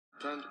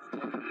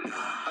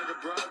I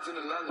got broads in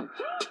Atlanta.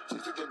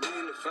 Just took the me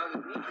in the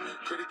family.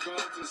 Credit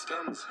cards and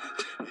scammers.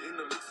 Hitting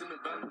the licks in the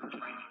van.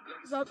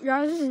 What's up,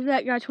 guys? This is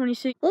that guy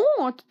 26.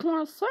 Oh, it's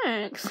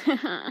 26.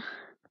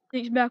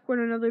 He's back with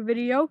another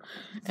video,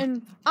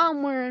 and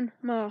I'm wearing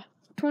my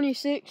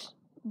 26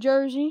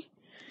 jersey,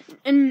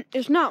 and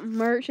it's not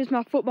merch. It's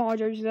my football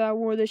jersey that I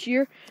wore this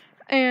year,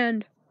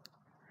 and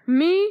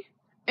me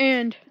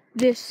and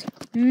this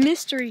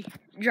mystery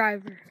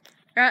driver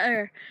right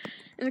there.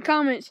 In the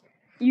comments,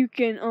 you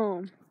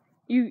can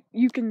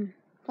you can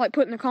like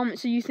put in the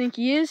comments who you think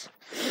he is,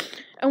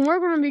 and we're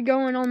gonna be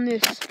going on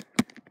this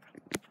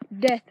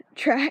death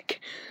track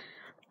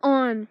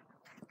on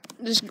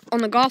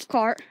the golf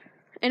cart,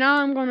 and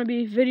I'm gonna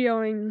be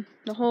videoing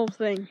the whole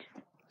thing.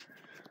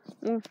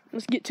 Well,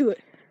 let's get to it.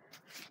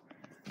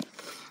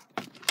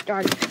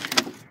 Got it.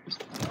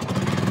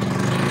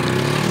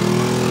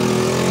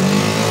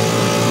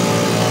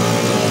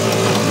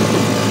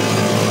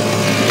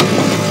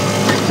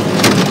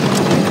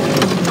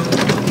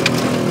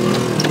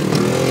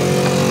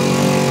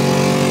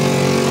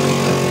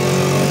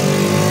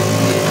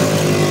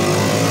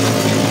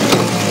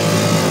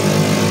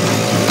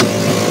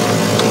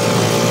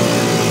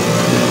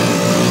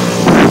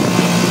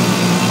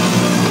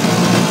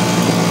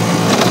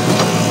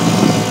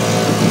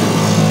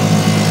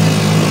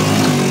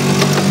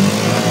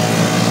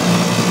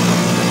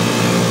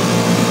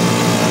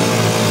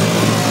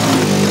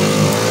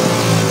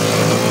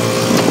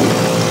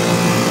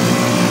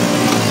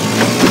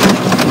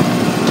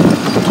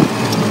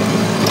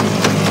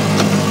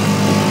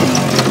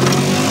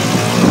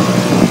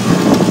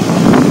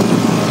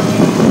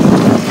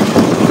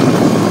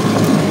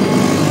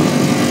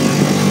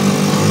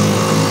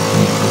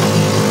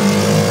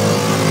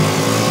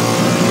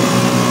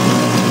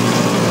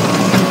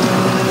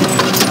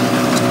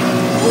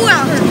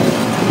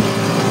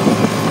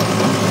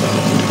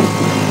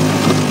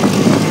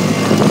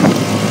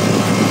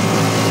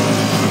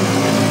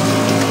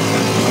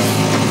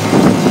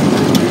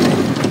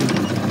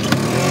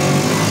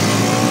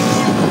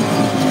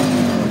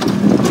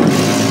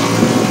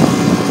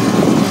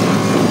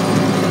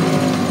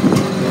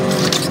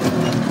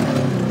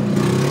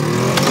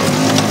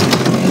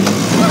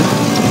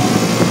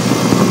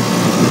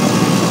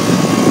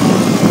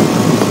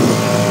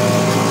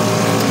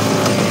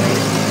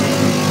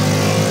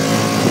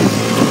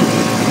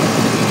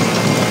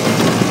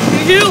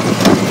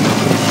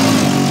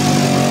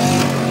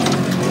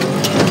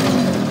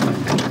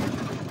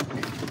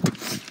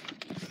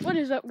 What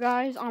is up,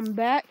 guys? I'm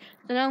back,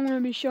 and I'm going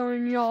to be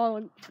showing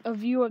y'all a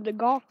view of the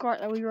golf cart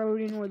that we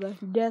rode in with a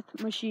death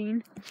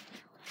machine.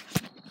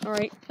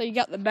 Alright, so you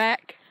got the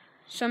back.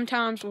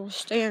 Sometimes we'll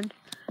stand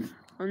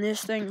on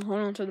this thing and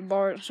hold on to the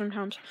bar.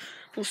 Sometimes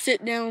we'll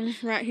sit down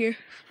right here.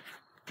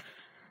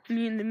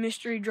 Me and the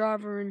mystery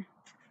driver, and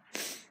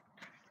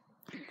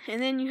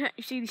then you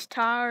see these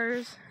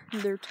tires.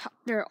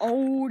 They're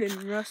old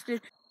and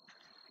rusted.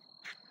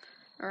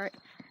 Alright,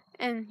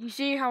 and you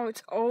see how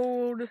it's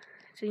old.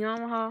 It's a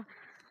Yamaha.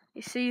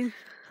 You see,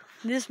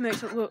 this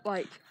makes it look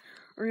like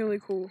really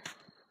cool.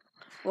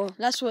 Well,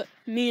 that's what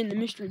me and the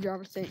mystery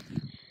driver think.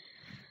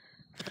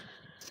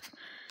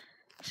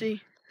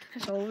 See,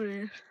 that's how old it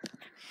is.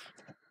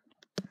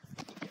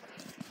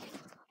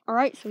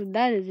 Alright, so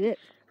that is it.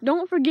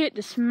 Don't forget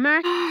to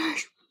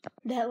smash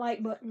that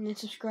like button and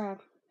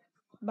subscribe.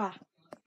 Bye.